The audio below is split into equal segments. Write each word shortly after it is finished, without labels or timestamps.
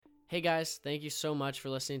Hey guys, thank you so much for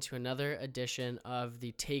listening to another edition of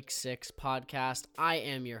the Take 6 podcast. I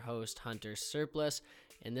am your host, Hunter Surplus,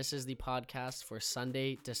 and this is the podcast for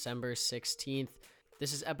Sunday, December 16th.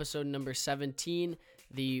 This is episode number 17,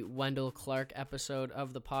 the Wendell Clark episode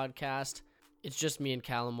of the podcast. It's just me and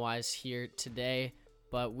Callum Wise here today,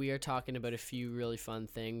 but we are talking about a few really fun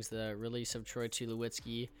things. The release of Troy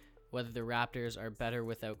Tulowitzki, whether the Raptors are better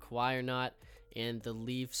without Kawhi or not, and the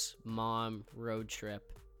Leafs mom road trip.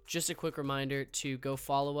 Just a quick reminder to go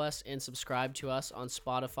follow us and subscribe to us on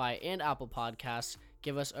Spotify and Apple Podcasts.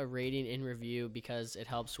 Give us a rating and review because it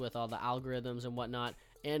helps with all the algorithms and whatnot,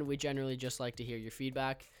 and we generally just like to hear your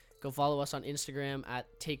feedback. Go follow us on Instagram at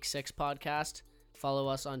Take6Podcast. Follow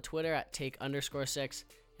us on Twitter at Take_6,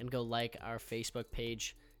 and go like our Facebook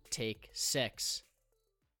page, Take 6.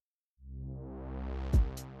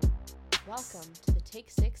 Welcome to the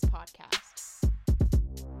Take 6 podcast.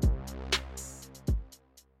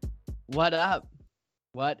 What up?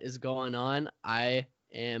 What is going on? I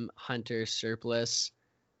am Hunter Surplus.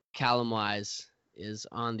 Callum Wise is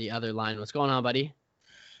on the other line. What's going on, buddy?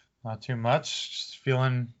 Not too much. Just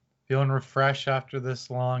feeling refreshed after this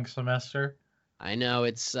long semester. I know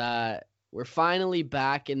it's we're finally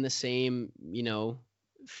back in the same,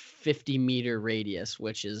 50-meter radius,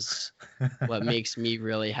 which is what makes me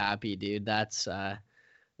really happy, dude. That's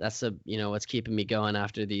what's keeping me going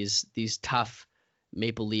after these tough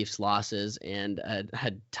Maple Leafs losses and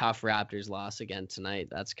a tough Raptors loss again tonight.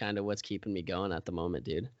 That's kind of what's keeping me going at the moment,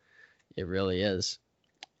 dude. It really is.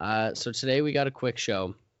 So today we got a quick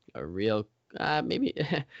show, a real maybe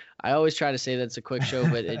I always try to say that's a quick show,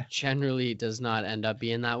 but it generally does not end up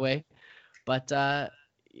being that way. But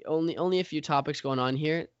only a few topics going on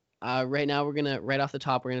here. Right now right off the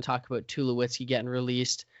top, we're gonna talk about Tulowitzki getting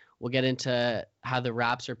released. We'll get into how the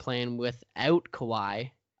Raps are playing without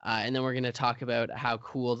Kawhi. And then we're going to talk about how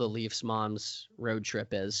cool the Leafs mom's road trip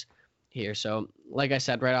is here. So, like I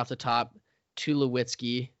said, right off the top,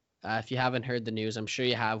 Tulowitzki, if you haven't heard the news, I'm sure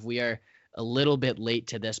you have. We are a little bit late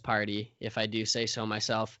to this party, if I do say so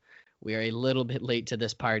myself. We are a little bit late to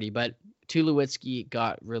this party, but Tulowitzki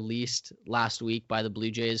got released last week by the Blue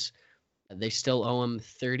Jays. They still owe him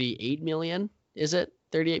 $38 million. Is it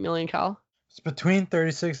 $38 million, Cal? It's between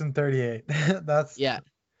 36 and 38. That's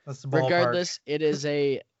the ballpark. Regardless, it is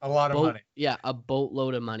a lot of money. Yeah, a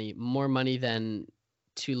boatload of money. More money than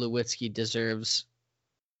Tulowitzki deserves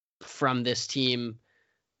from this team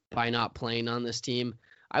by not playing on this team.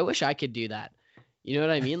 I wish I could do that. You know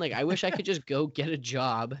what I mean? Like, I wish I could just go get a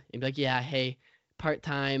job and be like, yeah, hey,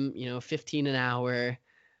 part-time, $15 an hour,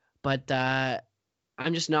 but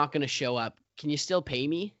I'm just not going to show up. Can you still pay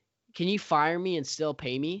me? Can you fire me and still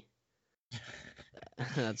pay me?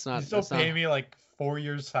 That's not. You still pay me like 4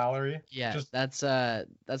 years salary. Yeah, that's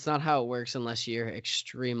not how it works unless you're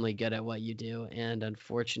extremely good at what you do, and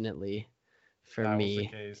unfortunately for me, was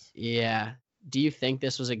the case. Yeah. Do you think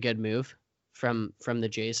this was a good move from the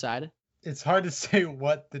Jays side? It's hard to say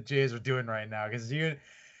what the Jays are doing right now because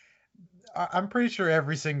I'm pretty sure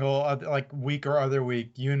every single week or other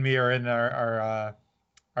week, you and me are in our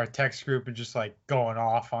text group and just like going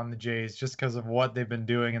off on the Jays just because of what they've been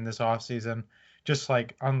doing in this offseason, just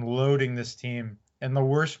like unloading this team in the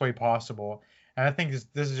worst way possible. And I think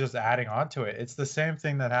this is just adding on to it. It's the same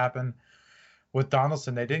thing that happened with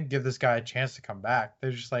Donaldson. They didn't give this guy a chance to come back.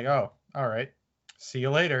 They're just like, oh, all right, see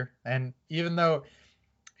you later. And even though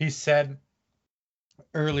he said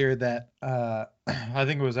earlier that I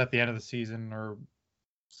think it was at the end of the season or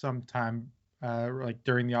sometime like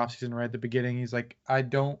during the offseason right at the beginning, he's like, I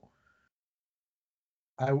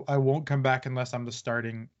won't come back unless I'm the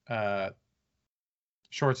starting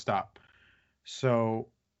shortstop. So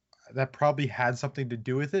that probably had something to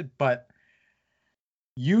do with it, but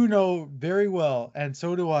you know very well, and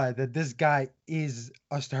so do I, that this guy is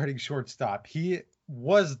a starting shortstop. He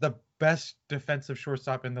was the best defensive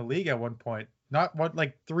shortstop in the league at one point. Not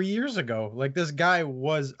 3 years ago. Like, this guy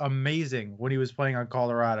was amazing when he was playing on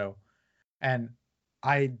Colorado. And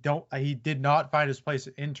he did not find his place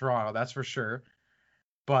in Toronto, that's for sure.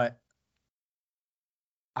 But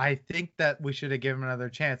I think that we should have given him another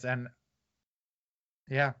chance. And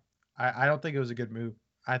yeah, I don't think it was a good move.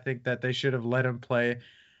 I think that they should have let him play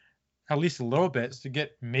at least a little bit to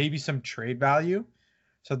get maybe some trade value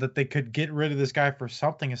so that they could get rid of this guy for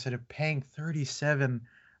something instead of paying $37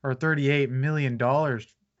 or $38 million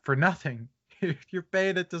for nothing. If you're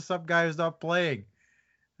paying it to some guy who's not playing,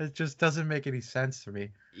 it just doesn't make any sense to me.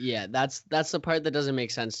 Yeah, that's the part that doesn't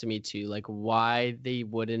make sense to me too. Like, why they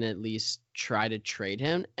wouldn't at least try to trade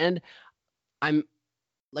him. And I'm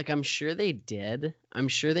sure they did. I'm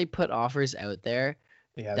sure they put offers out there,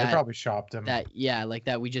 Yeah, they that probably shopped him. that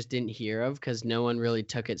we just didn't hear of because no one really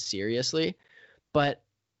took it seriously. But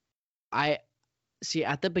I see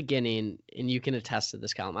at the beginning, and you can attest to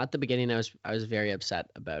this, Callum. At the beginning, I was very upset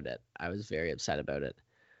about it. I was very upset about it.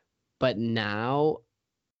 But now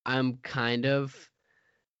I'm kind of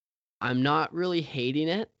I'm not really hating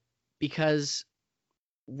it because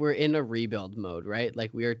we're in a rebuild mode, right?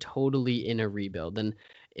 Like we are totally in a rebuild. And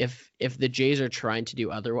if the Jays are trying to do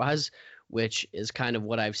otherwise, which is kind of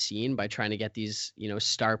what I've seen by trying to get these,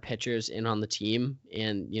 star pitchers in on the team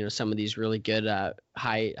and, some of these really good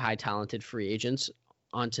high talented free agents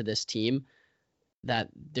onto this team, that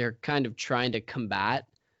they're kind of trying to combat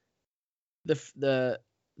the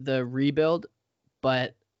rebuild.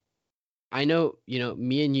 But I know,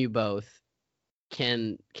 me and you both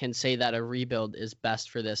can say that a rebuild is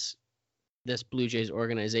best for this Blue Jays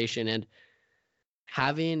organization. And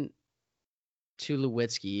having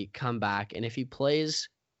Tulowitzki come back, and if he plays,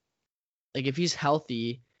 like if he's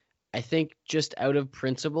healthy, I think just out of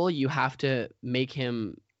principle you have to make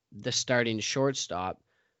him the starting shortstop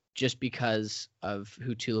just because of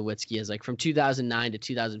who Tulowitzki is. Like from 2009 to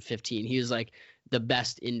 2015, he was like the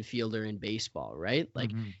best infielder in baseball, right?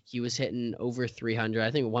 Like he was hitting over 300. I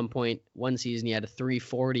think at one point, one season, he had a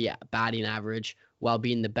 340 batting average while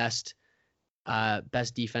being the best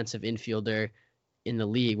defensive infielder in the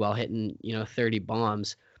league while hitting, 30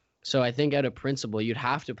 bombs. So I think out of principle, you'd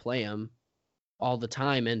have to play him all the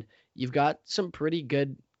time. And you've got some pretty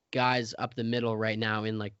good guys up the middle right now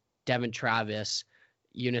in like Devin Travis,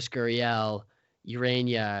 Eunice Gurriel,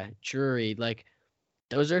 Urania, Drury. Like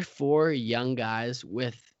those are 4 young guys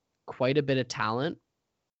with quite a bit of talent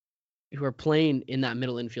who are playing in that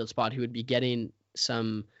middle infield spot, who would be getting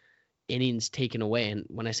some innings taken away. And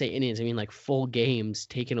when I say innings, I mean like full games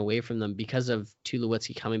taken away from them because of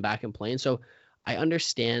Tulowitzki coming back and playing. So I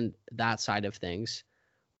understand that side of things.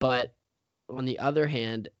 But on the other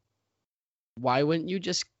hand, why wouldn't you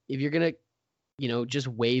just, if you're going to, just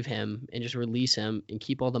waive him and just release him and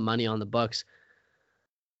keep all the money on the books,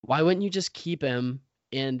 why wouldn't you just keep him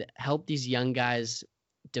and help these young guys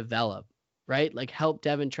develop, right? Like help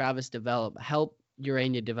Devin Travis develop, help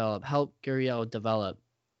Urania develop, help Gurriel develop.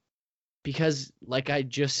 Because like I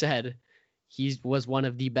just said, he was one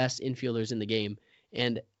of the best infielders in the game.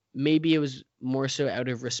 And maybe it was more so out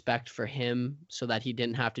of respect for him so that he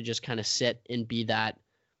didn't have to just kind of sit and be that,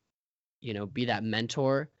 be that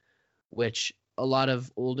mentor, which a lot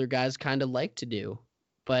of older guys kind of like to do.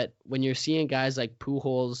 But when you're seeing guys like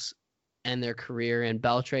Pujols and their career and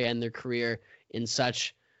Beltre and their career in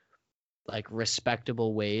such like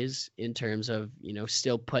respectable ways in terms of,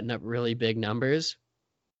 still putting up really big numbers,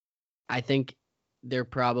 I think they're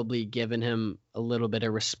probably giving him a little bit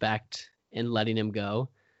of respect and letting him go.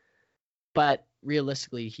 But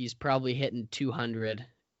realistically, he's probably hitting 200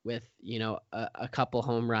 with, a couple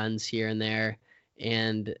home runs here and there,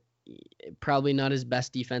 and probably not his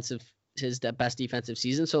best defensive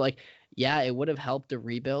season. So like, yeah, it would have helped the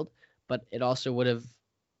rebuild, but it also would have,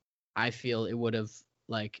 I feel it would have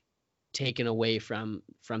like taken away from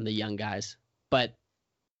the young guys. But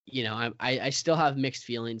I still have mixed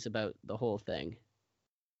feelings about the whole thing.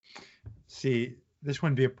 See, this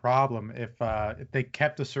wouldn't be a problem if they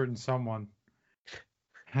kept a certain someone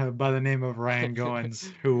by the name of Ryan Goins,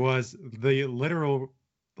 who was the literal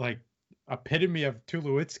like epitome of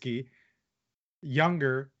Tulowitzki,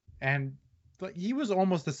 younger, and he was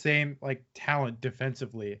almost the same like talent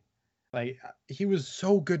defensively. Like he was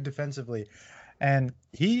so good defensively, and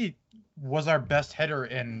he was our best hitter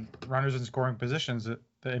in runners in scoring positions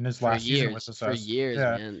in his last season with us. For years,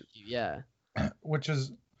 yeah. Man. Yeah. Which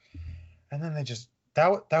is, and then they just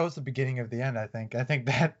that was the beginning of the end. I think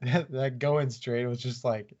that Goins trade was just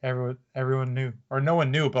like everyone knew, or no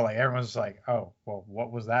one knew, but like everyone was like, oh well,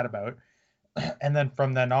 what was that about? And then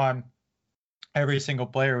from then on, every single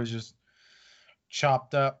player was just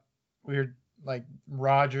chopped up. Weird. Like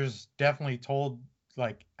Rogers definitely told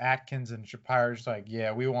like Atkins and Shapiro, just like,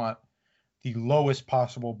 yeah, we want the lowest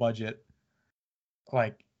possible budget.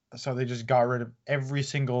 Like, so they just got rid of every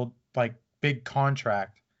single like big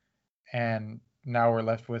contract, and now we're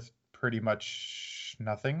left with pretty much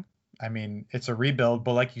nothing. I mean, it's a rebuild,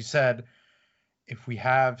 but like you said, if we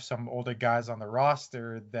have some older guys on the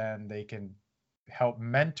roster, then they can help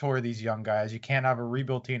mentor these young guys. You can't have a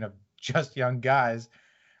rebuild team of just young guys.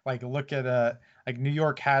 Like look at like New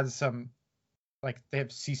York has some, like they have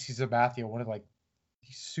CC Sabathia, one of like,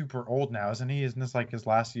 he's super old now, isn't he? Isn't this like his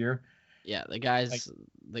last year? Yeah, the guy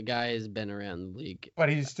has been around the league, but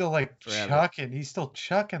he's still like forever. He's still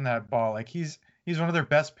chucking that ball. Like he's one of their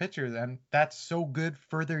best pitchers, and that's so good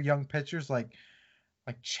for their young pitchers like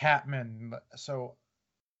Chapman. So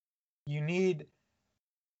you need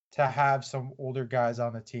to have some older guys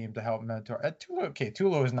on the team to help mentor.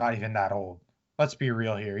 Tulo is not even that old. Let's be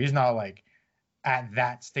real here. He's not like at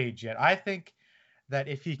that stage yet. I think that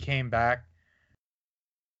if he came back,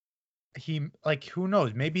 he like who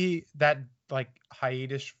knows, maybe that like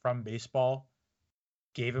hiatus from baseball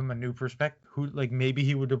gave him a new perspective. Who like maybe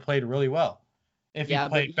he would have played really well. If he Yeah,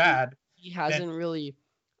 but played bad, he then hasn't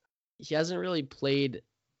really played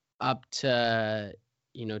up to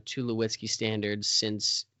Tulowitzki standards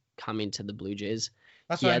since coming to the Blue Jays.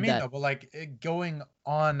 that's He what I had mean that. though. But like going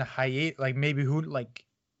on hiatus, like maybe who like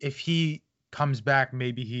if he comes back,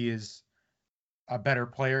 maybe he is a better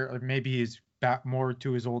player, or maybe he's back more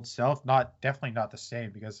to his old self. Definitely not the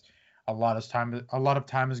same because a lot of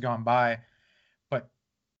time has gone by. But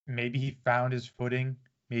maybe he found his footing.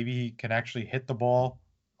 Maybe he can actually hit the ball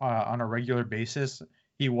on a regular basis.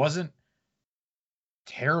 He wasn't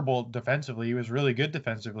terrible defensively. He was really good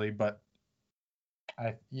defensively, but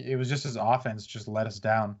it was just his offense just let us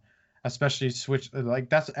down. Especially switch like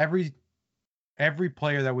that's every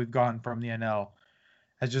player that we've gotten from the NL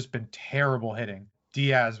has just been terrible hitting.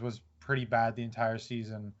 Diaz was pretty bad the entire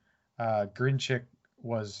season. Grinchick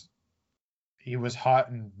was he was hot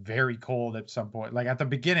and very cold at some point. Like at the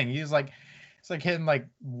beginning, it's like hitting like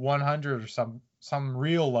 100 or some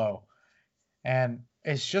real low, and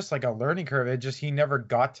it's just like a learning curve. It just he never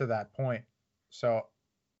got to that point. So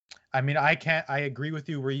I mean, I agree with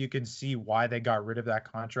you where you can see why they got rid of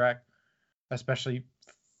that contract, especially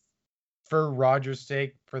for Rogers'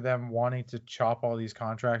 sake, for them wanting to chop all these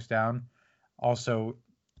contracts down. Also,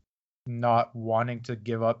 not wanting to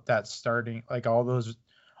give up that starting like all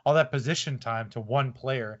that position time to one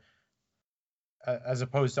player as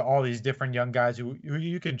opposed to all these different young guys who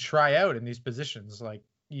you can try out in these positions. Like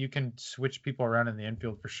you can switch people around in the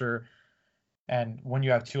infield for sure. And when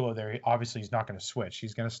you have Tulo there, obviously he's not going to switch.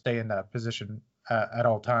 He's going to stay in that position at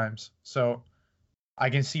all times. So I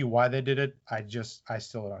can see why they did it. I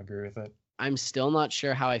still don't agree with it. I'm still not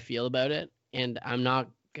sure how I feel about it, and I'm not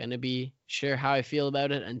gonna be sure how I feel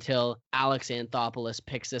about it until Alex Anthopoulos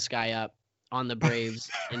picks this guy up on the Braves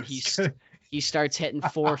and he starts hitting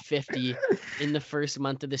 450 in the first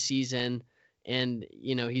month of the season, and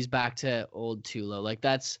he's back to old Tulo. Like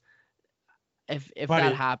that's if Buddy,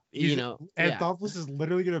 that happens, yeah, Anthopoulos is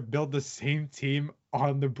literally going to build the same team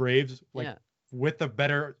on the Braves, like yeah, with a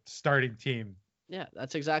better starting team. yeah.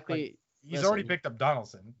 That's Like exactly. he's already picked up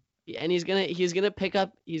Donaldson. And he's gonna pick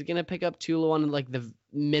up Tulo on like the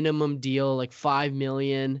minimum deal, like $5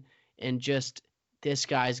 million, and just this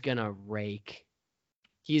guy's gonna rake.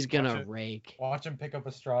 He's gonna rake. Watch him pick up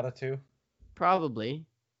Estrada too. Probably.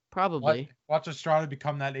 Watch Estrada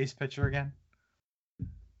become that ace pitcher again.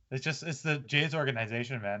 It's the Jays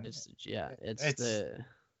organization, man.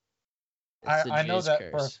 I know Jays that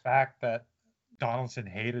curse. for a fact that Donaldson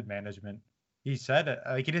hated management. He said it.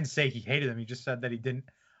 Like he didn't say he hated them. He just said that he didn't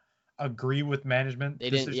agree with management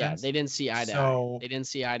decisions. They didn't see eye to eye. They didn't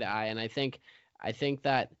see eye to eye, and I think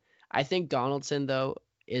Donaldson though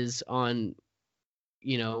is on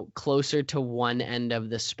closer to one end of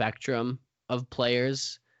the spectrum of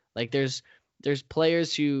players. Like there's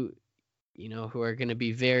players who who are going to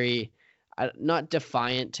be very not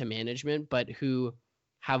defiant to management, but who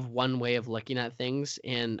have one way of looking at things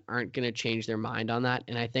and aren't going to change their mind on that.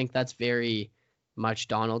 And I think that's very much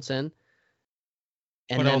Donaldson.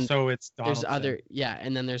 And but then also it's Donaldson.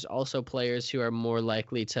 And then there's also players who are more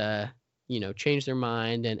likely to, change their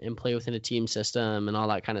mind and play within a team system and all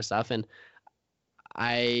that kind of stuff. And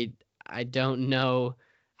I don't know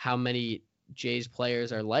how many Jays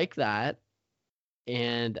players are like that.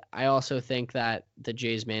 And I also think that the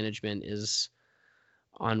Jays management is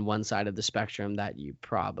on one side of the spectrum that you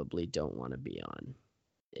probably don't want to be on,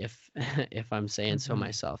 if I'm saying so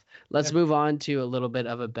myself. Let's move on to a little bit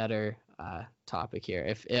of a better topic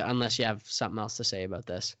here, unless you have something else to say about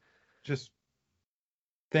this. Just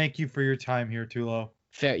thank you for your time here, Tulo.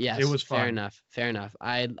 Fair, yes, it was fun. Fair enough.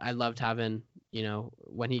 I loved having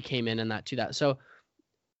when he came in and that. So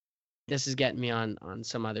this is getting me on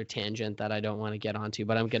some other tangent that I don't want to get onto,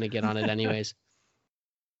 but I'm gonna get on it anyways.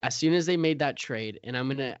 As soon as they made that trade, and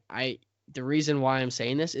the reason why I'm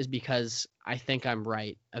saying this is because I think I'm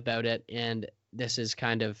right about it, and this is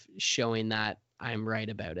kind of showing that I'm right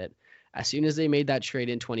about it. As soon as they made that trade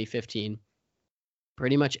in 2015,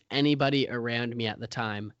 pretty much anybody around me at the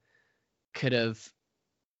time could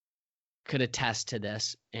attest to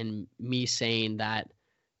this, and me saying that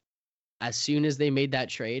as soon as they made that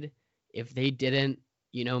trade, if they didn't,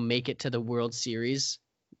 make it to the World Series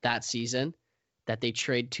that season, that they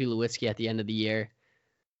trade Tulowitzki at the end of the year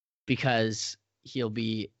because he'll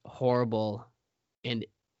be horrible and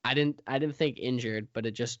I didn't think injured, but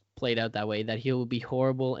it just played out that way, that he will be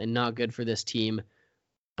horrible and not good for this team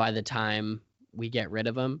by the time we get rid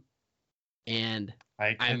of him. And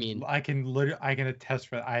I I can mean, I can literally I can attest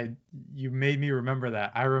for that. You made me remember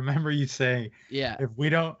that. I remember you saying yeah, if we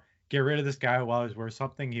don't get rid of this guy while he's worth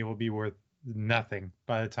something, he will be worth nothing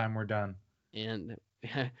by the time we're done. and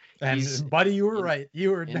he's And buddy, you were and, right. You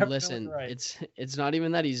were and definitely listen, right. it's not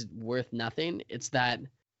even that he's worth nothing. It's that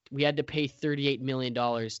we had to pay $38 million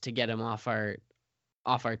to get him off our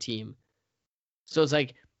team. So it's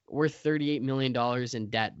like we're $38 million in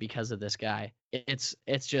debt because of this guy. It's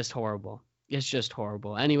just horrible. It's just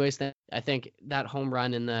horrible. Anyways, I think that home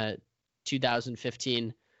run in the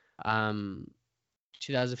 2015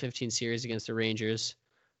 series against the Rangers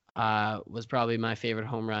was probably my favorite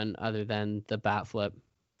home run other than the bat flip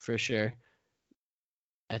for sure.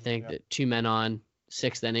 I think that 2 men on,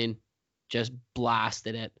 6th inning, just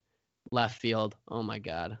blasted it left field. Oh my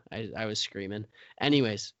God. I was screaming.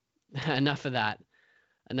 Anyways, enough of that.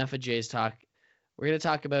 Enough of Jay's talk. We're going to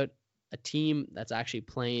talk about a team that's actually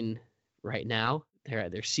playing right now.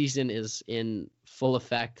 Their season is in full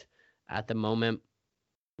effect at the moment.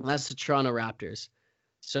 And that's the Toronto Raptors.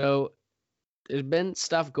 So there's been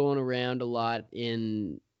stuff going around a lot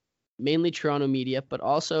in mainly Toronto media, but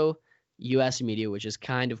also US media, which is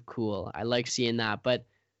kind of cool. I like seeing that. But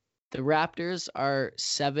the Raptors are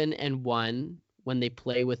 7-1 when they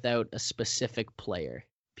play without a specific player.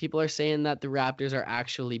 People are saying that the Raptors are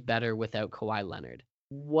actually better without Kawhi Leonard.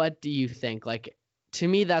 What do you think? Like, to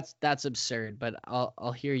me, that's absurd. But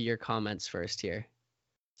I'll hear your comments first here.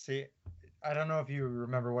 See, I don't know if you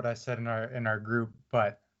remember what I said in our group,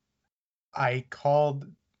 but I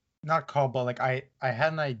not called, but like I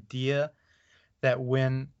had an idea that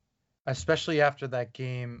when, especially after that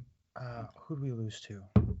game, who'd we lose to?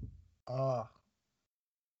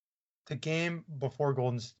 The game before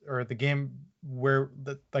or the game where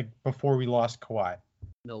before we lost Kawhi.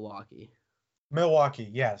 Milwaukee,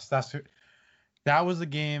 yes, that was the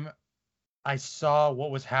game. I saw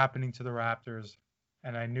what was happening to the Raptors,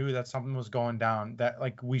 and I knew that something was going down. That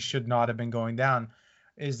like we should not have been going down.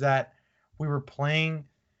 Is that we were playing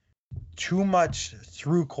too much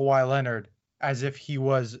through Kawhi Leonard as if he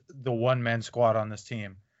was the one-man squad on this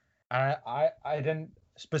team. And I didn't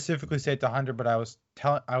specifically say it to Hunter, but I was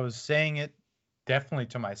saying it definitely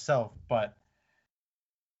to myself. But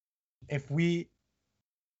if we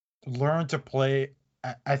learn to play,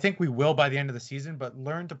 I think we will by the end of the season, but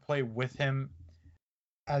learn to play with him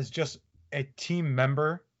as just a team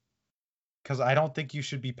member, because I don't think you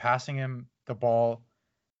should be passing him the ball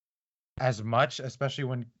as much, especially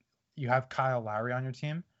when you have Kyle Lowry on your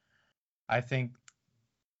team. I think,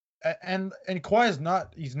 and Kawhi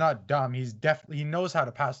he's not dumb. He knows how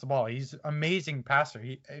to pass the ball. He's an amazing passer.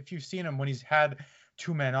 If you've seen him when he's had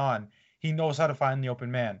 2 men on, he knows how to find the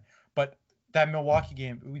open man. But that Milwaukee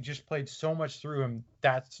game, we just played so much through him.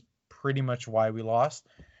 That's pretty much why we lost.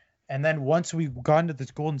 And then once we got into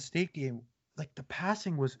this Golden State game, like the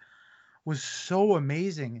passing was so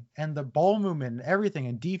amazing, and the ball movement and everything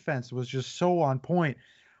and defense was just so on point.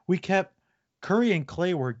 We kept Curry and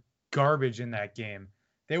Clay were garbage in that game.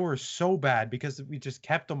 They were so bad because we just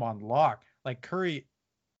kept them on lock. Like Curry,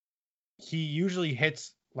 he usually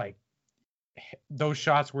hits like those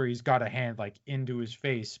shots where he's got a hand like into his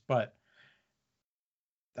face, but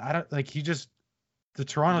I don't like the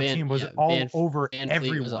Toronto team was all over everyone. Van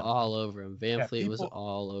Fleet was all over him. Van Fleet was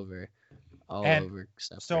all over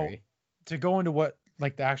Steph Curry. To go into what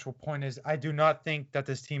like the actual point is, I do not think that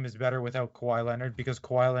this team is better without Kawhi Leonard, because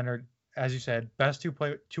Kawhi Leonard, as you said, best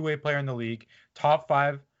two-way player in the league, top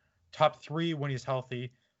 5, top 3 when he's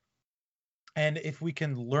healthy. And if we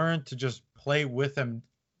can learn to just play with him,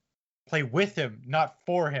 not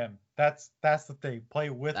for him. That's the thing. Play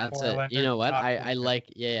with Kawhi Leonard. You know what? I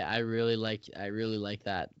really like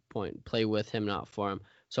that point. Play with him, not for him.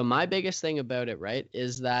 So my biggest thing about it, right,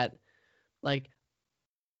 is that like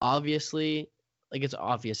obviously, like it's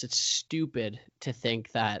obvious, it's stupid to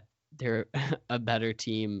think that they're a better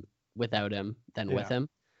team without him than with him.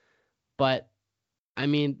 But I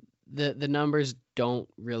mean, the numbers don't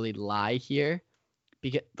really lie here,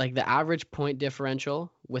 because like the average point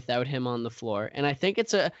differential without him on the floor, and I think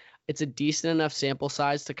it's a decent enough sample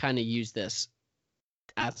size to kind of use this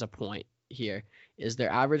as a point here, is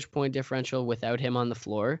their average point differential without him on the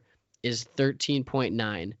floor is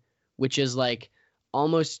 13.9, which is like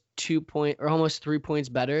almost 3 points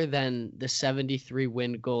better than the 73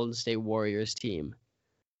 win Golden State Warriors team.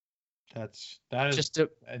 That is just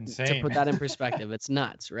insane. To put that in perspective, it's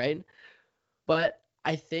nuts, right? But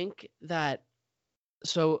I think that,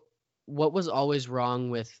 so what was always wrong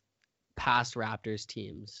with past Raptors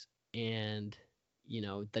teams and,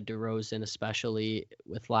 the DeRozan, especially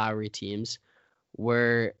with Lowry teams,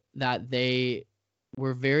 were that they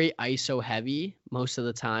were very ISO heavy most of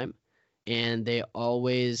the time. And they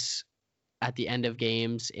always, at the end of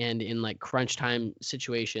games and in like crunch time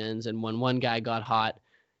situations, and when one guy got hot,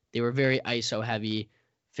 they were very ISO heavy,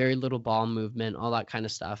 very little ball movement, all that kind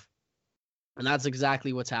of stuff. And that's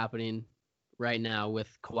exactly what's happening right now with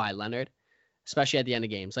Kawhi Leonard, especially at the end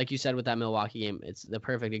of games. Like you said with that Milwaukee game, it's the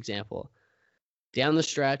perfect example. Down the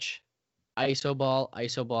stretch, ISO ball,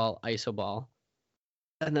 ISO ball, ISO ball.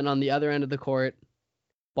 And then on the other end of the court,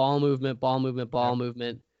 ball movement, ball movement, ball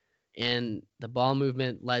movement. And the ball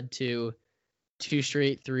movement led to 2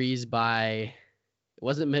 straight threes by,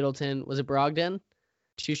 was it Middleton? Was it Brogdon?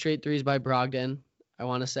 2 straight threes by Brogdon, I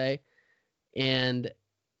want to say. And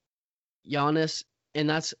Giannis, and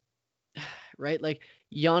that's right. Like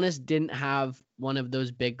Giannis didn't have one of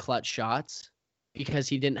those big clutch shots because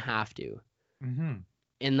he didn't have to. Mm-hmm.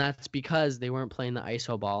 And that's because they weren't playing the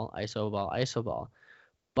ISO ball, ISO ball, ISO ball.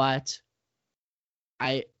 But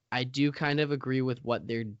I do kind of agree with what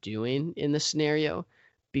they're doing in this scenario,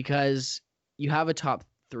 because you have a top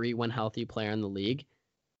 3 when healthy player in the league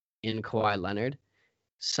in Kawhi Leonard.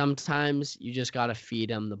 Sometimes you just got to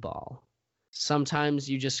feed him the ball. Sometimes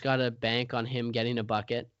you just got to bank on him getting a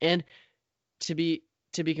bucket. And to be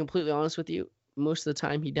completely honest with you, most of the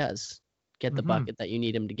time he does get the bucket that you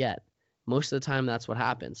need him to get. Most of the time that's what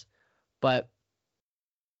happens. But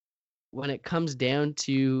when it comes down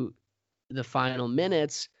to the final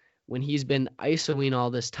minutes, when he's been ISOing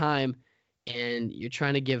all this time, and you're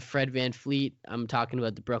trying to give Fred VanVleet, I'm talking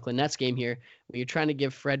about the Brooklyn Nets game here, when you're trying to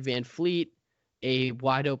give Fred VanVleet a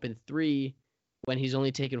wide open 3 when he's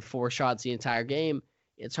only taken 4 shots the entire game,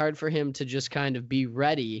 it's hard for him to just kind of be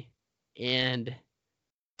ready and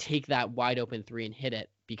take that wide open 3 and hit it,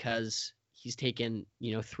 because he's taken,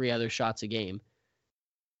 3 other shots a game,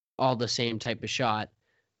 all the same type of shot.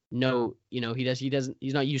 No, he's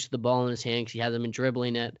not used to the ball in his hand because he hasn't been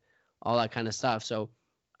dribbling it, all that kind of stuff. So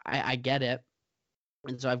I get it.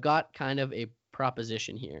 And so I've got kind of a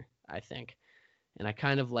proposition here, I think. And I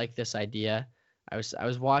kind of like this idea. I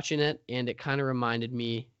was watching it, and it kind of reminded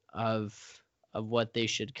me of what they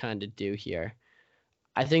should kind of do here.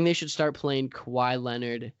 I think they should start playing Kawhi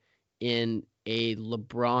Leonard in a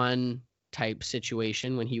LeBron type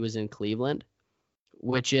situation when he was in Cleveland,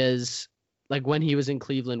 which is like when he was in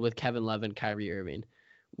Cleveland with Kevin Love and Kyrie Irving,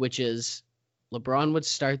 which is LeBron would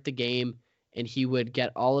start the game and he would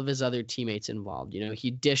get all of his other teammates involved.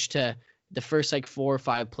 He'd dish to the first 4 or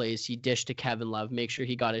 5 plays, he'd dish to Kevin Love, make sure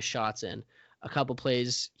he got his shots in. A couple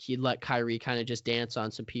plays, he'd let Kyrie kind of just dance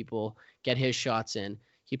on some people, get his shots in.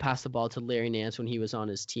 He passed the ball to Larry Nance when he was on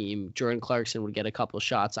his team. Jordan Clarkson would get a couple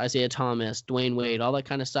shots. Isaiah Thomas, Dwayne Wade, all that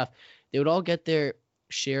kind of stuff. They would all get their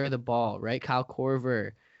share of the ball, right? Kyle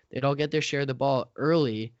Korver. They'd all get their share of the ball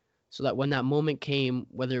early, so that when that moment came,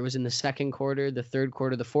 whether it was in the second quarter, the third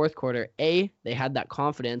quarter, the fourth quarter, A, they had that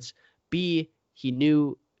confidence. B, he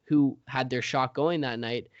knew who had their shot going that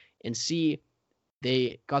night. And C,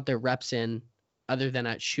 they got their reps in other than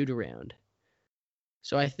at shoot around.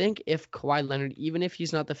 So I think if Kawhi Leonard, even if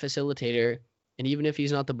he's not the facilitator and even if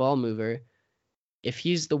he's not the ball mover, if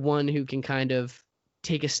he's the one who can kind of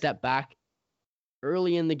take a step back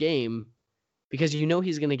early in the game, because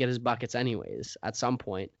he's going to get his buckets anyways at some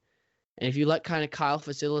point. And if you let kind of Kyle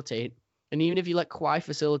facilitate, and even if you let Kawhi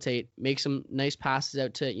facilitate, make some nice passes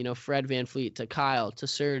out to, Fred VanVleet, to Kyle, to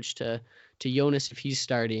Serge, to Jonas if he's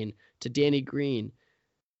starting, to Danny Green,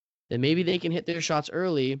 then maybe they can hit their shots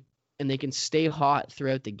early and they can stay hot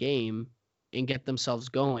throughout the game and get themselves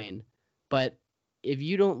going. But if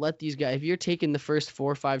you don't let these guys, if you're taking the first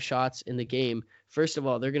 4 or 5 shots in the game, first of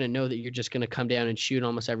all, they're going to know that you're just going to come down and shoot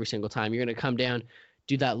almost every single time. You're going to come down,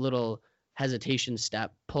 do that little hesitation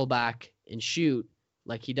step, pull back and shoot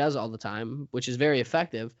like he does all the time, which is very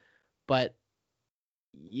effective. But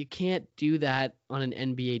you can't do that on an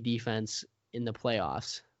NBA defense in the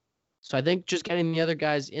playoffs. So I think just getting the other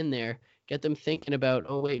guys in there, get them thinking about,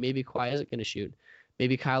 oh, wait, maybe Kawhi isn't going to shoot.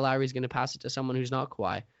 Maybe Kyle Lowry's going to pass it to someone who's not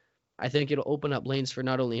Kawhi. I think it'll open up lanes for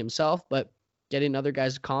not only himself, but getting other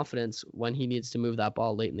guys confidence when he needs to move that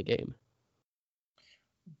ball late in the game.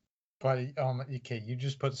 But okay, you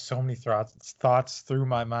just put so many thoughts through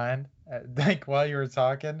my mind, while you were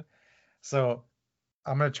talking. So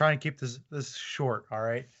I'm gonna try and keep this short. All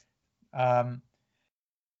right.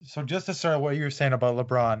 So just to start what you were saying about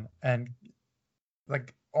LeBron, and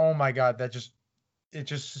oh my God, it's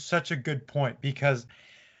just such a good point, because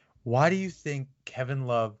why do you think Kevin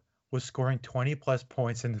Love was scoring 20 plus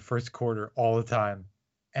points in the first quarter all the time?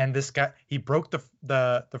 And this guy, he broke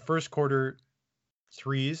the first quarter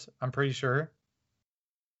threes, I'm pretty sure.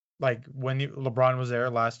 Like when LeBron was there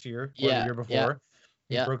last year or the Yeah, year yeah, before,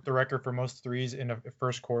 he yeah. broke the record for most threes in the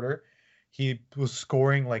first quarter. He was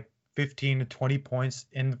scoring like 15 to 20 points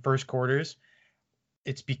in the first quarters.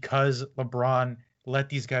 It's because LeBron let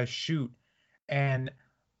these guys shoot. And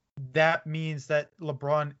that means that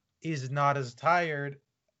LeBron is not as tired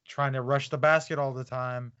trying to rush the basket all the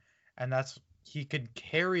time. And that's he could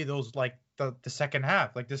carry those like the second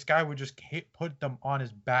half. Like this guy would just put them on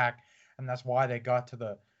his back, and that's why they got to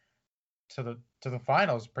the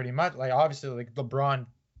finals pretty much. Like obviously like LeBron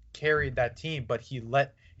carried that team, but he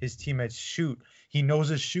let his teammates shoot. He knows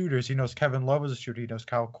his shooters. He knows Kevin Love was a shooter. He knows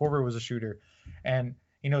Kyle Korver was a shooter, and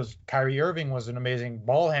he knows Kyrie Irving was an amazing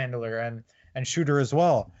ball handler and shooter as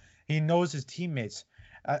well. He knows his teammates.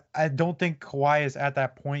 I don't think Kawhi is at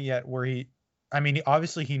that point yet where I mean,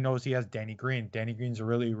 obviously he knows he has Danny Green. Danny Green's a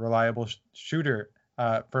really reliable shooter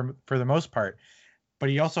for the most part, but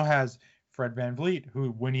he also has Fred VanVleet,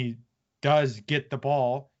 who when he does get the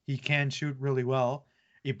ball, he can shoot really well.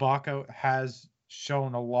 Ibaka has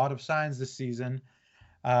shown a lot of signs this season.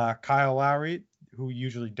 Kyle Lowry, who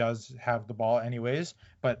usually does have the ball anyways,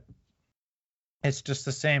 but it's just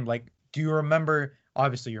the same. Like, do you remember?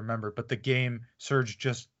 Obviously, you remember, but the game Serge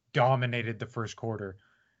just dominated the first quarter.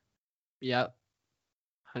 Yeah,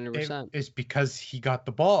 100%. It's because he got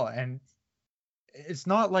the ball, and it's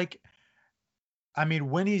not like, I mean,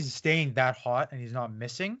 when he's staying that hot and he's not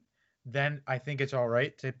missing, then I think it's all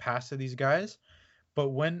right to pass to these guys.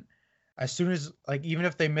 But as soon as, like, even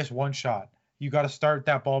if they miss one shot, you got to start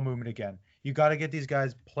that ball movement again. You got to get these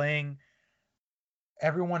guys playing.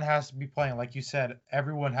 Everyone has to be playing. Like you said,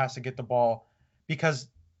 everyone has to get the ball because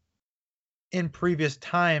in previous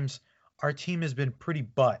times, our team has been pretty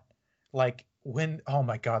butt. Like oh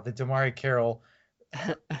my God, the DeMar Carroll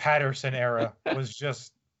Patterson era was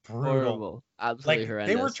just brutal. Horrible. Absolutely Like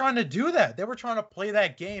horrendous. they were trying to do that. They were trying to play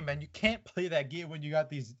that game, and you can't play that game when you got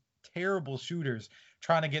these terrible shooters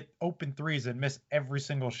trying to get open threes and miss every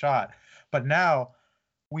single shot. But now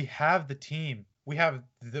we have the team. We have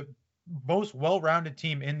the most well-rounded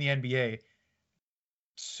team in the NBA.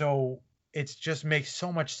 So it just makes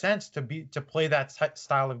so much sense to play that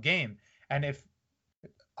style of game. And if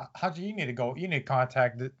how do you need to go? You need to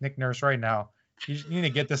contact Nick Nurse right now. You need to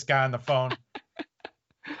get this guy on the phone.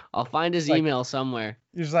 I'll find his email somewhere.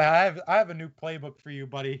 He's like, I have a new playbook for you,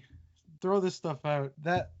 buddy. Throw this stuff out.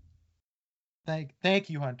 Thank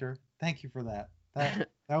you, Hunter. Thank you for that.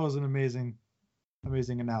 That was an amazing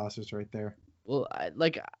analysis right there. Well,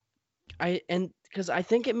 because I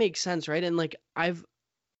think it makes sense, right? And like I've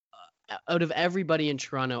out of everybody in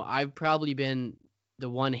Toronto, I've probably been the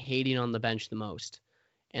one hating on the bench the most.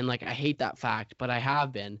 And like I hate that fact, but I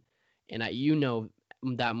have been, and you know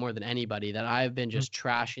that more than anybody, that I've been just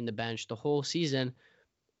trashing the bench the whole season.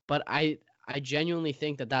 But I genuinely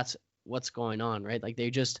think that that's what's going on, right? Like they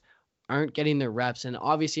just aren't getting their reps, and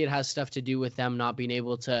obviously it has stuff to do with them not being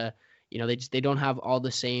able to, you know, they don't have all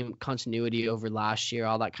the same continuity over last year,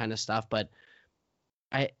 all that kind of stuff. But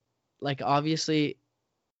obviously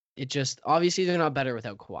they're not better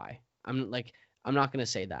without Kawhi. I'm not going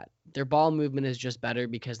to say that. Their ball movement is just better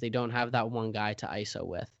because they don't have that one guy to ISO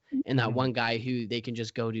with and that one guy who they can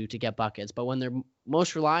just go to get buckets. But when they're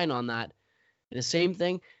most relying on that, and the same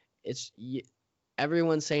thing, it's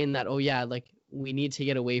everyone's saying that, oh yeah, like we need to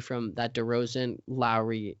get away from that DeRozan,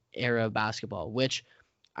 Lowry era of basketball, which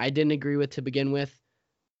I didn't agree with to begin with,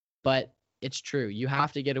 but it's true. You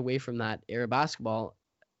have to get away from that era of basketball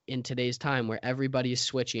in today's time where everybody's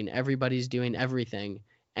switching, everybody's doing everything.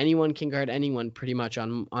 Anyone can guard anyone pretty much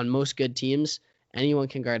on most good teams. Anyone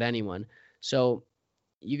can guard anyone. So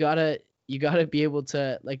you gotta be able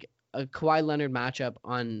to, like, a Kawhi Leonard matchup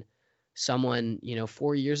on someone,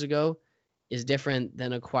 4 years ago is different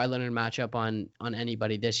than a Kawhi Leonard matchup on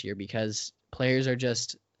anybody this year, because players are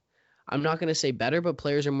just, I'm not going to say better, but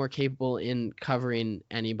players are more capable in covering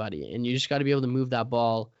anybody. And you just got to be able to move that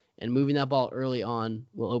ball, and moving that ball early on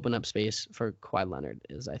will open up space for Kawhi Leonard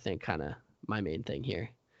is, I think, kind of my main thing here.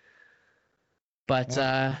 But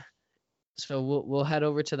so we'll head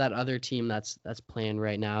over to that other team that's playing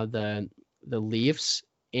right now, the Leafs.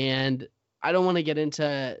 And I don't want to get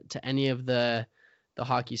into any of the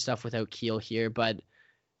hockey stuff without Keel here, but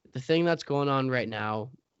the thing that's going on right now,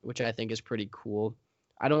 which I think is pretty cool,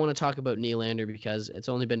 I don't want to talk about Nylander because it's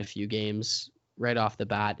only been a few games right off the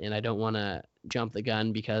bat, and I don't want to jump the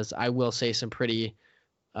gun because I will say some pretty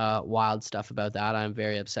wild stuff about that. I'm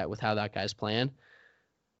very upset with how that guy's playing.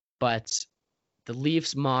 But the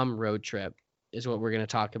Leafs mom road trip is what we're going to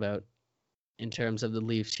talk about in terms of the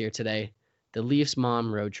Leafs here today. the Leafs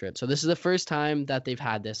mom road trip. So this is the first time that they've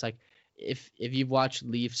had this. Like, if you've watched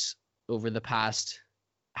Leafs over the past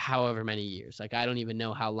however many years, like I don't even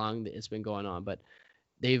know how long it's been going on, but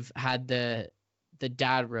they've had the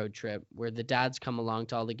dad road trip where the dads come along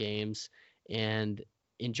to all the games and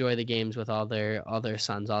enjoy the games with all their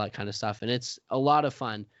sons, all that kind of stuff, and it's a lot of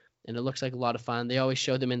fun. And it looks like a lot of fun. They always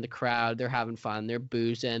show them in the crowd. They're having fun. They're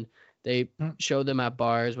boozing. They show them at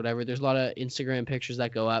bars, whatever. There's a lot of Instagram pictures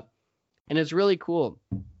that go up, and it's really cool.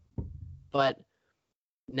 But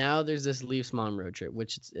now there's this Leafs mom road trip,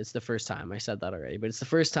 which it's the first time. I said that already, but it's the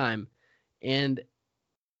first time, and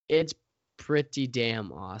it's pretty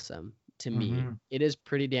damn awesome to me. It is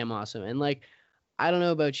pretty damn awesome. And like, I don't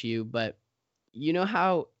know about you, but you know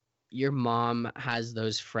how your mom has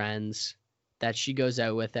those friends that she goes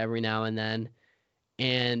out with every now and then,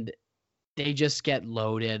 and they just get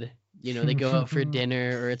loaded. You know, they go out for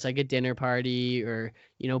dinner, or it's like a dinner party, or,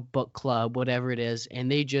 you know, book club, whatever it is,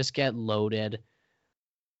 and they just get loaded.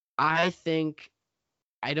 I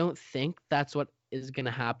don't think that's what is going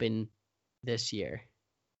to happen this year.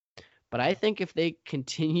 But I think if they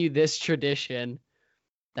continue this tradition,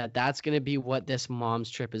 that's going to be what this mom's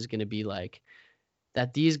trip is going to be like.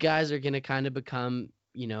 That these guys are going to kind of become,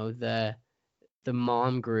 you know, the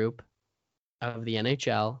mom group of the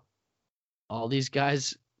NHL. All these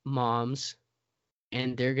guys' moms,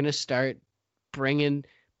 and they're going to start bringing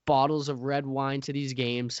bottles of red wine to these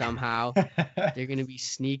games somehow. They're going to be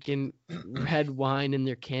sneaking red wine in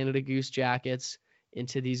their Canada Goose jackets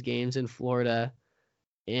into these games in Florida,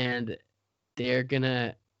 and they're going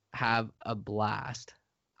to have a blast.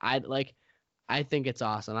 I think it's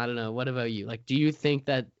awesome. I don't know. What about you? Like, do you think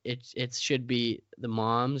that it should be the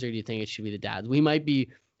moms, or do you think it should be the dads? We might be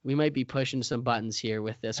pushing some buttons here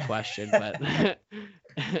with this question, but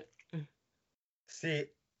see,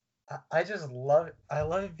 I just love it. I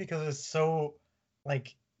love it because it's so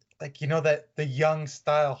like you know, that the young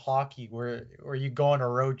style hockey where you go on a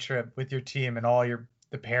road trip with your team and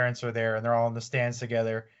the parents are there and they're all in the stands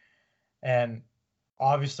together. And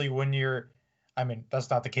obviously I mean, that's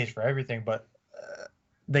not the case for everything, but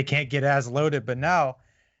they can't get as loaded. But now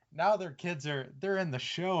their kids they're in the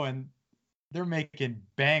show and they're making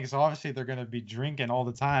banks. Obviously, they're going to be drinking all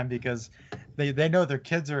the time because they know their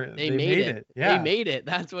kids they made it. Yeah, they made it.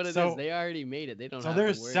 That's what it is. They already made it. They don't. So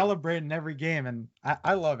they're celebrating every game, and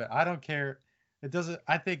I love it. I don't care. It doesn't.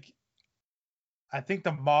 I think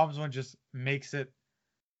the moms one just makes it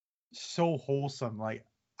so wholesome. Like,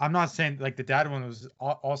 I'm not saying like the dad one was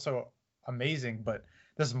also amazing, but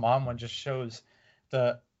this mom one just shows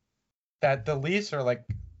that the Leafs are like,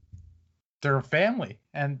 they're a family,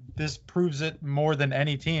 and this proves it more than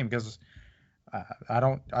any team, because I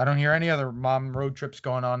don't hear any other mom road trips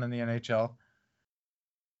going on in the NHL.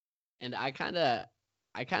 And I kind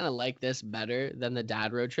of like this better than the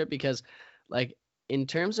dad road trip, because like, in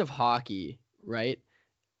terms of hockey, right?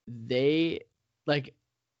 They, like,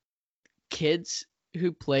 kids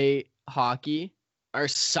who play hockey are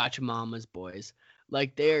such mama's boys.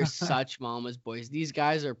 Like, they are such mama's boys. These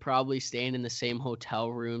guys are probably staying in the same hotel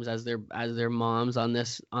rooms as their moms on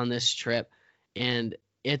this trip, and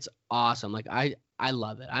it's awesome. Like, I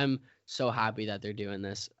love it. I'm so happy that they're doing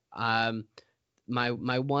this. My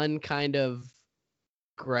one kind of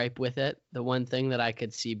gripe with it, the one thing that I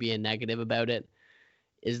could see being negative about it,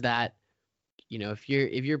 is that, you know, if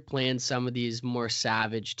you're playing some of these more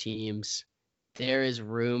savage teams, there is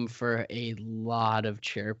room for a lot of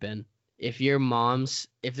chirping. If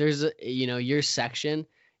there's your section,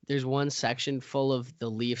 there's one section full of the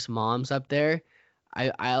Leafs moms up there,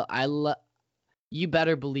 you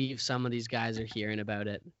better believe some of these guys are hearing about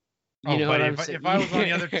it. You know what I'm saying? If I was on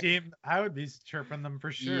the other team, I would be chirping them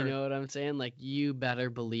for sure. You know what I'm saying? Like, you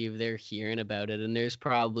better believe they're hearing about it, and there's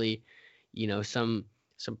probably, you know, some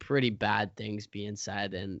pretty bad things being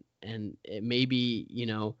said, and it maybe, you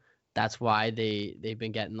know, that's why they've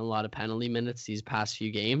been getting a lot of penalty minutes these past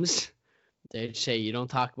few games. They say, you don't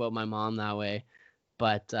talk about my mom that way.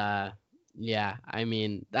 But yeah, I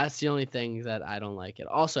mean, that's the only thing that I don't like it.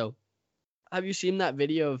 Also, have you seen that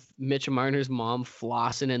video of Mitch Marner's mom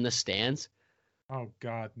flossing in the stands? Oh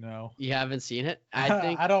God, no. You haven't seen it? I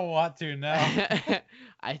think I don't want to now.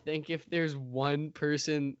 I think if there's one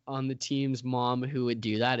person on the team's mom who would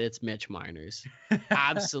do that, it's Mitch Marner's.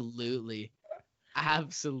 Absolutely.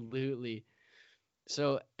 Absolutely.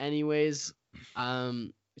 So anyways,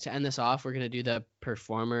 to end this off, we're gonna do the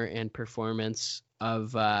performer and performance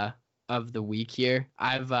of the week here.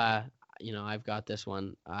 I've got this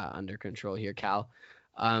one under control here, Cal.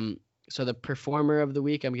 So the performer of the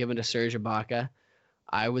week, I'm giving to Serge Ibaka.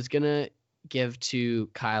 I was gonna give to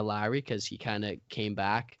Kyle Lowry because he kind of came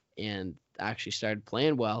back, and actually started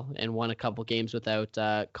playing well and won a couple games without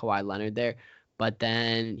Kawhi Leonard there. But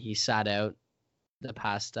then he sat out the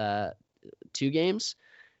past 2 games,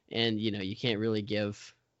 and you can't really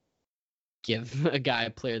give a guy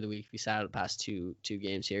player of the week if he sat out the past two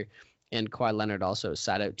games here. And Kawhi Leonard also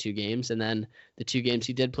sat out 2 games, and then the 2 games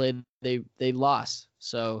he did play, they lost.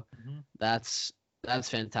 So that's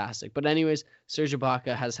fantastic. But anyways, Serge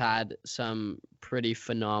Ibaka has had some pretty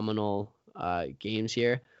phenomenal games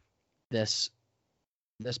here this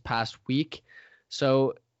past week.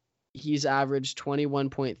 So he's averaged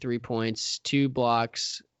 21.3 points, 2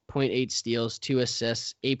 blocks, 0.8 steals, 2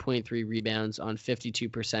 assists, 8.3 rebounds on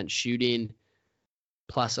 52% shooting,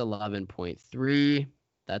 plus 11.3.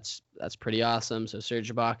 That's pretty awesome. So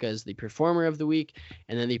Serge Ibaka is the performer of the week,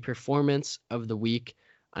 and then the performance of the week,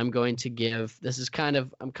 I'm going to give.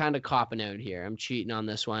 I'm kind of copping out here. I'm cheating on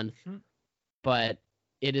this one, but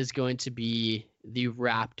it is going to be the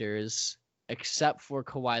Raptors, except for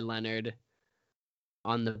Kawhi Leonard,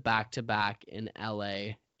 on the back-to-back in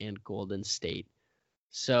LA and Golden State.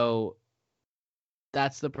 So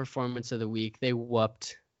that's the performance of the week. They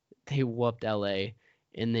whooped LA,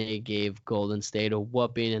 and they gave Golden State a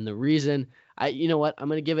whooping. And the reason, you know what, I'm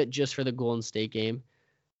going to give it just for the Golden State game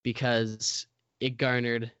because it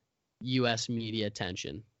garnered U.S. media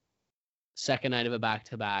attention. Second night of a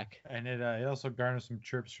back-to-back. And it also garnered some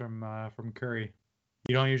chirps from Curry.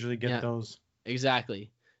 You don't usually get those. Exactly.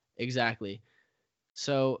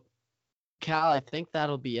 So, Cal, I think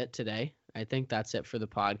that'll be it today. I think that's it for the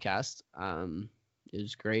podcast. It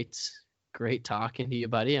was great talking to you,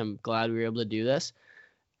 buddy. I'm glad we were able to do this.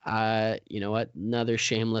 You know what? Another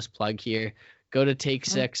shameless plug here. Go to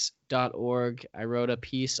take6.org. I wrote a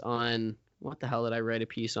piece on, what the hell did I write a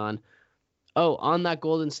piece on? Oh, on that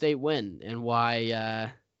Golden State win and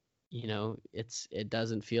why, it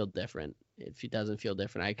doesn't feel different. It doesn't feel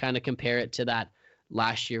different. I kind of compare it to that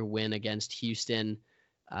last year win against Houston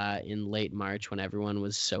in late March when everyone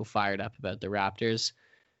was so fired up about the Raptors.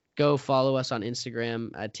 Go follow us on Instagram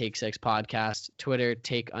at Take6 Podcast, Twitter,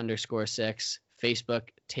 Take_6, Facebook,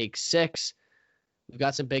 Take6. We've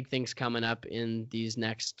got some big things coming up in these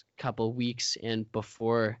next couple weeks and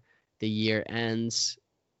before the year ends.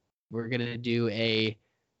 We're going to do a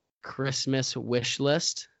Christmas wish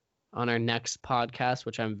list on our next podcast,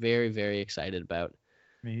 which I'm very, very excited about.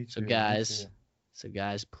 Me too. So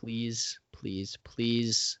guys, please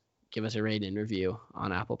give us a rate and review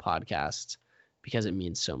on Apple Podcasts because it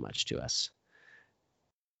means so much to us.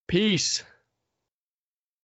 Peace.